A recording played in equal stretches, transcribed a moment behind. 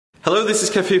Hello, this is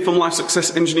Kev here from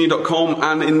LifeSuccessEngineer.com,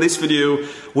 and in this video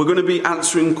we're going to be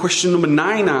answering question number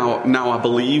 9 now I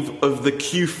believe, of the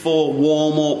Q4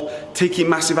 warm-up, taking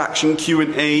massive action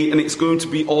Q&A, and it's going to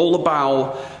be all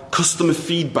about customer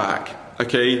feedback,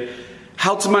 okay?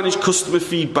 How to manage customer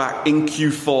feedback in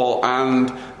Q4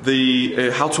 and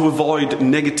the how to avoid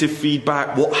negative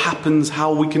feedback, what happens,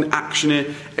 how we can action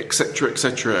it, etc,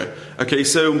 etc. Okay,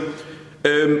 so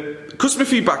customer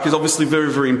feedback is obviously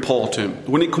very, very important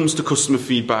when it comes to customer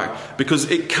feedback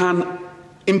because it can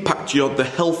impact the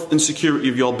health and security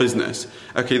of your business.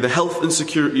 Okay, the health and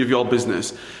security of your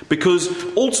business. Because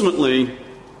ultimately,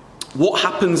 what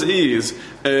happens is,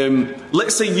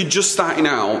 let's say you're just starting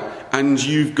out and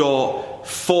you've got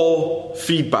 4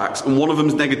 feedbacks and one of them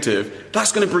is negative.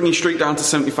 That's going to bring you straight down to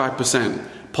 75%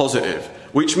 positive.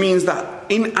 Which means that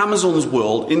in Amazon's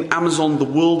world, in Amazon, the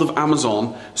world of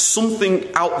Amazon, something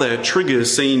out there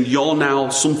triggers saying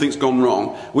something's gone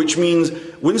wrong. Which means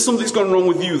when something's gone wrong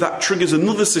with you, that triggers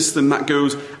another system that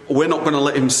goes, we're not going to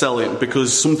let him sell it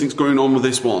because something's going on with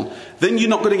this one. Then you're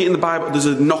not going to get in the buy, but there's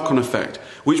a knock-on effect.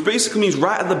 Which basically means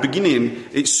right at the beginning,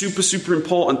 it's super, super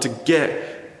important to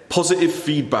get positive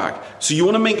feedback. So you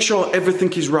want to make sure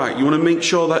everything is right. You want to make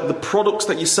sure that the products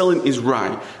that you're selling is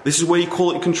right. This is where your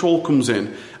quality control comes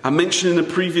in. I mentioned in a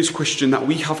previous question that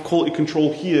we have quality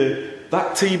control here.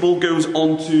 That table goes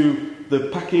onto the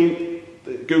packing,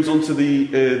 goes onto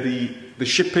the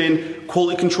shipping,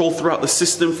 quality control throughout the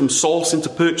system from sourcing to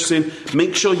purchasing.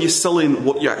 Make sure you're selling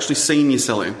what you're actually saying you're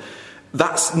selling.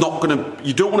 That's not going to,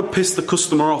 you don't want to piss the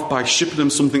customer off by shipping them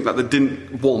something that they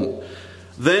didn't want.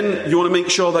 Then you want to make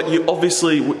sure that you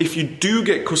obviously, if you do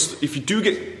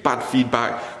get bad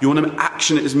feedback, you want to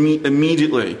action it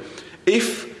immediately.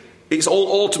 If it's all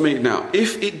automated now,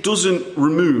 if it doesn't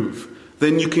remove,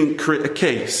 then you can create a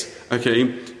case.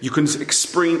 Okay, you can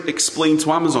explain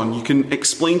to Amazon. You can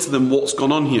explain to them what's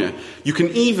gone on here. You can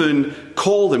even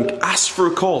call them, ask for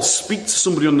a call, speak to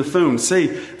somebody on the phone,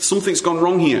 say something's gone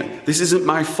wrong here. This isn't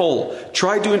my fault.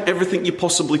 Try doing everything you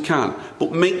possibly can,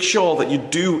 but make sure that you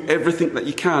do everything that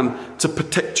you can to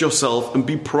protect yourself and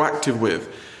be proactive with.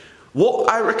 What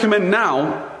I recommend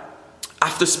now,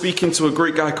 after speaking to a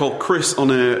great guy called Chris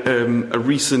on a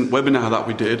recent webinar that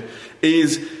we did,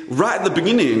 is right at the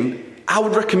beginning, I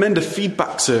would recommend a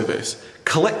feedback service.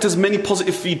 Collect as many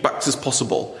positive feedbacks as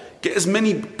possible. Get as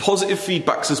many positive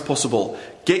feedbacks as possible.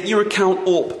 Get your account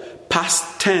up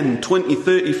past 10, 20,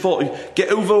 30, 40. Get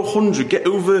over 100, get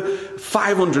over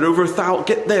 500, over 1,000.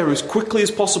 Get there as quickly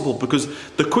as possible, because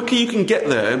the quicker you can get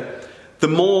there, the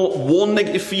more one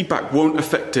negative feedback won't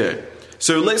affect it.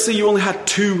 So let's say you only had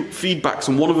 2 feedbacks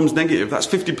and one of them's negative. That's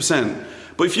 50%.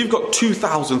 But if you've got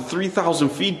 2,000, 3,000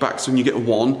 feedbacks and you get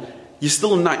 1, you're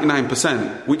still on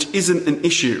 99%, which isn't an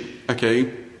issue,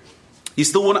 okay? You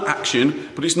still want to action,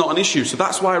 but it's not an issue. So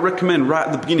that's why I recommend right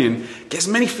at the beginning, get as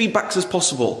many feedbacks as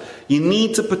possible. You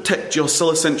need to protect your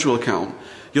Seller Central account.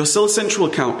 Your Seller Central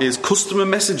account is customer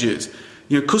messages.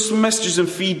 Customer messages and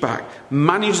feedback,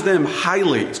 manage them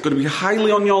highly. It's going to be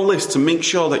highly on your list to make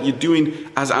sure that you're doing,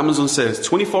 as Amazon says,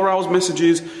 24 hours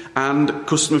messages and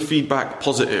customer feedback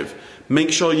positive.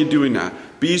 Make sure you're doing that.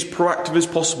 Be as proactive as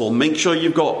possible. Make sure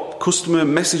you've got customer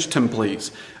message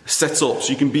templates set up so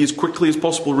you can be as quickly as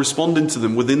possible responding to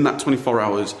them within that 24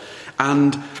 hours.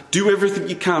 And do everything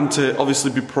you can to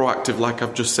obviously be proactive, like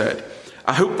I've just said.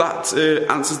 I hope that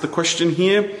answers the question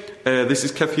here. This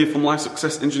is Kev here from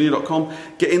LifeSuccessEngineer.com.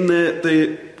 Get in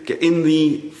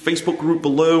the Facebook group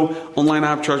below, Online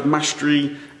Arbitrage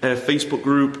Mastery Facebook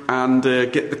group, and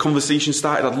get the conversation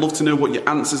started. I'd love to know what your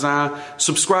answers are.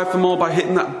 Subscribe for more by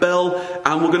hitting that bell,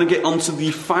 and we're going to get onto the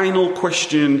final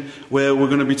question where we're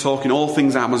going to be talking all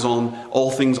things Amazon, all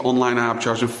things online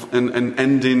arbitrage, and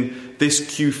ending this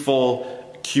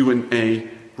Q4 Q&A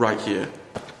right here.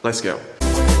 Let's go.